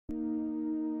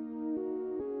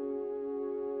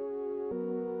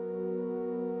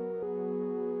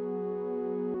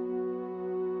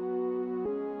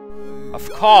Of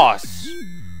course!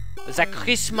 The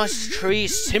Christmas Tree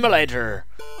Simulator!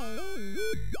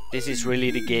 This is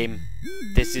really the game.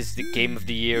 This is the game of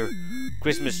the year.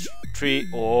 Christmas Tree...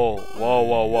 Oh, whoa,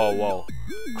 whoa, whoa, whoa.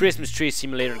 Christmas Tree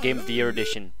Simulator Game of the Year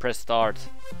Edition. Press start.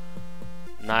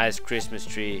 Nice Christmas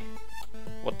tree.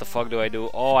 What the fuck do I do?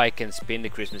 Oh, I can spin the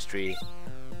Christmas tree.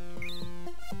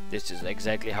 This is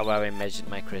exactly how I imagined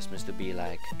my Christmas to be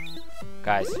like.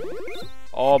 Guys.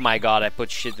 Oh my god, I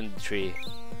put shit in the tree.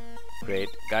 Great.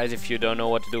 Guys, if you don't know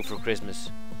what to do for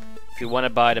Christmas, if you want to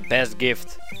buy the best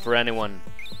gift for anyone,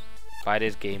 buy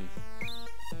this game.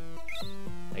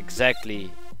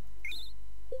 Exactly.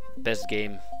 Best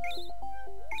game.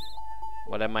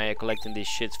 What am I collecting these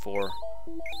shits for?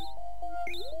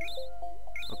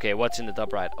 Okay, what's in the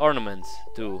top right? Ornaments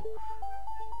 2.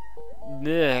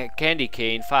 Candy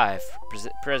cane 5.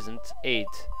 Present 8.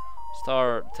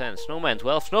 Star 10. Snowman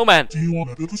 12. Snowman! Do you want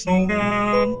to build a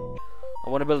snowman? I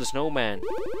want to build a snowman.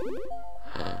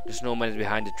 The snowman is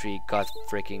behind the tree. God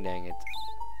freaking dang it.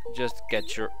 Just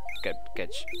catch your...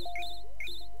 Catch.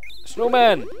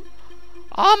 Snowman!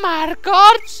 Oh my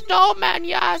god, snowman,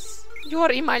 yes! You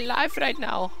are in my life right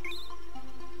now.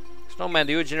 Snowman,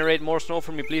 do you generate more snow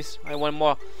for me, please? I want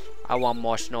more. I want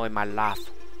more snow in my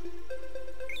life.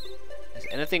 Is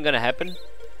anything gonna happen?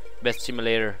 Best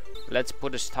simulator. Let's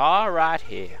put a star right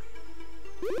here.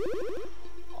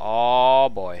 Oh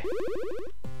boy.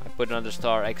 I put another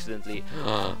star accidentally.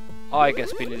 Oh, I can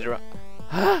spin it around.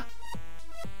 Huh?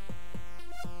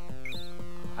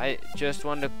 I just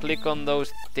want to click on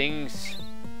those things.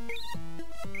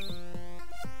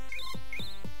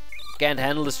 Can't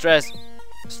handle the stress.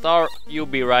 Star, you'll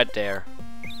be right there.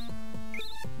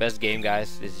 Best game,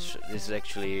 guys. This is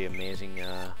actually amazing.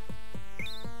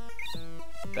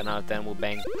 10 out of 10 will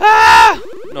bang. Ah!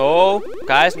 No,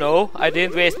 guys, no. I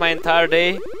didn't waste my entire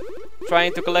day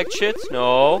trying to collect shit.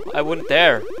 No, I wouldn't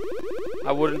dare.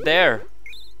 I wouldn't dare.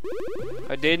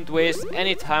 I didn't waste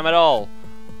any time at all.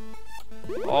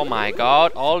 Oh my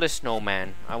god, all the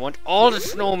snowman. I want all the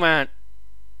snowman.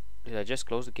 Did I just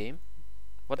close the game?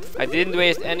 What? I didn't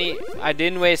waste any. I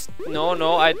didn't waste. No.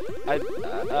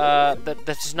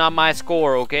 That's not my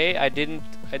score. Okay. I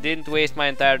didn't waste my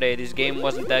entire day. This game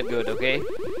wasn't that good. Okay.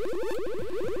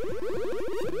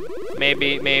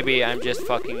 Maybe I'm just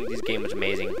fucking. This game was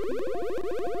amazing.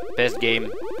 Best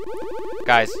game,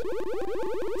 guys.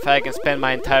 If I can spend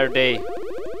my entire day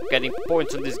getting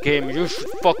points on this game, you should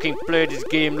fucking play this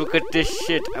game. Look at this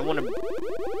shit. I wanna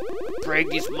break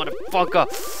this motherfucker.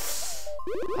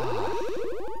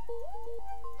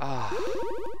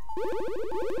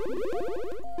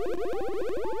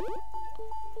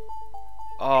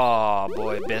 Oh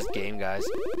boy, best game, guys.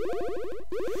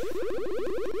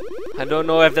 I don't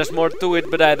know if there's more to it,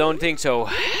 but I don't think so.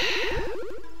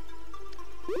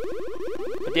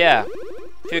 But yeah,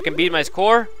 if you can beat my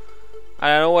score, I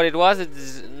don't know what it was.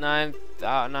 It's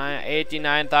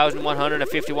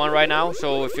 89,151 right now.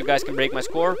 So if you guys can break my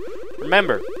score,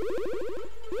 remember,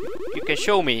 you can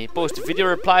show me, post a video,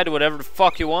 reply to whatever the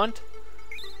fuck you want.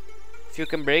 If you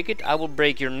can break it, I will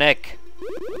break your neck.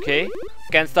 Okay?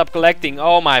 Can't stop collecting.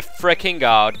 Oh my freaking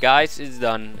god, guys, it's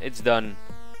done. It's done.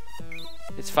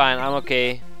 It's fine. I'm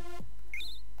okay.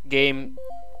 Game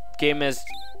has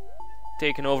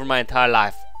taken over my entire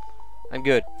life. I'm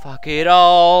good. Fuck it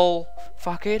all.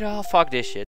 Fuck it all. Fuck this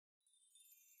shit.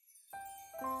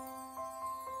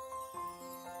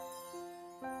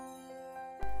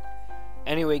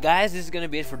 Anyway, guys, this is gonna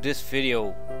be it for this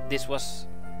video. This was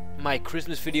my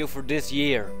Christmas video for this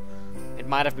year. It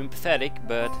might have been pathetic,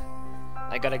 but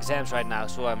I got exams right now,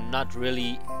 so I'm not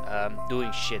really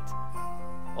doing shit.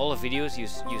 All the videos you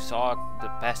saw the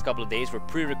past couple of days were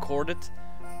pre-recorded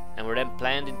and were then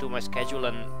planned into my schedule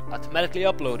and automatically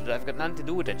uploaded. I've got nothing to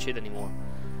do with that shit anymore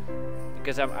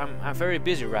because I'm very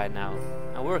busy right now.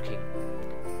 I'm working.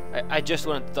 I just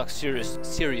wanted to talk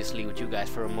seriously with you guys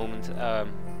for a moment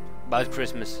about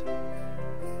Christmas.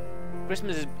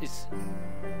 Christmas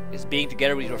is being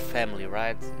together with your family,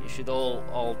 right? You should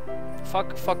all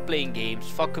fuck playing games,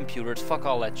 fuck computers, fuck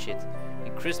all that shit.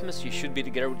 In Christmas you should be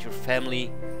together with your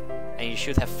family and you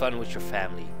should have fun with your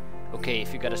family. Okay,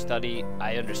 if you gotta study,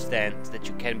 I understand that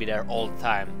you can't be there all the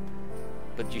time,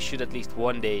 but you should at least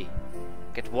one day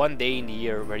get one day in the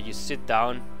year where you sit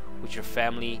down with your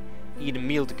family, eat a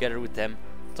meal together with them,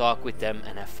 talk with them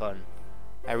and have fun.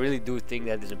 I really do think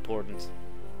that is important.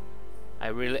 I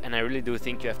really do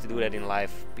think you have to do that in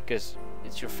life because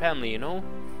it's your family, you know?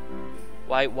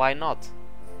 Why not?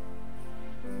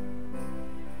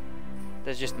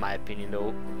 That's just my opinion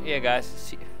though. Yeah,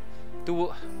 guys,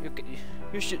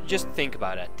 you should just think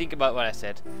about it. Think about what I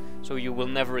said, so you will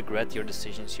never regret your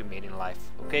decisions you made in life.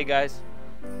 Okay, guys?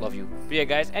 Love you. But yeah,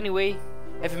 guys. Anyway,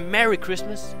 have a Merry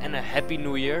Christmas and a Happy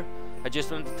New Year. I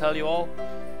just wanted to tell you all.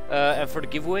 And for the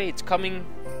giveaway, it's coming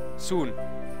soon.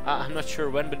 I'm not sure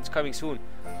when, but it's coming soon.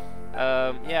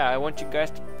 Yeah, I want you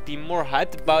guys to be more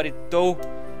hyped about it, though.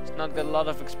 It's not got a lot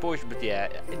of exposure, but yeah,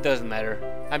 it doesn't matter.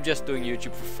 I'm just doing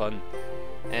YouTube for fun.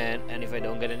 And if I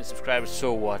don't get any subscribers,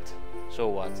 so what? So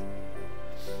what?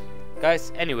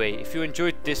 Guys, anyway, if you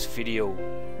enjoyed this video,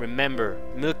 remember,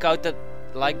 milk out that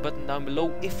like button down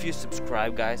below. If you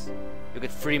subscribe, guys, you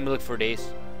get free milk for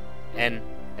days. And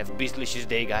have a beastlicious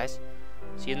day, guys.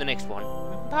 See you in the next one.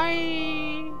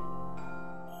 Bye!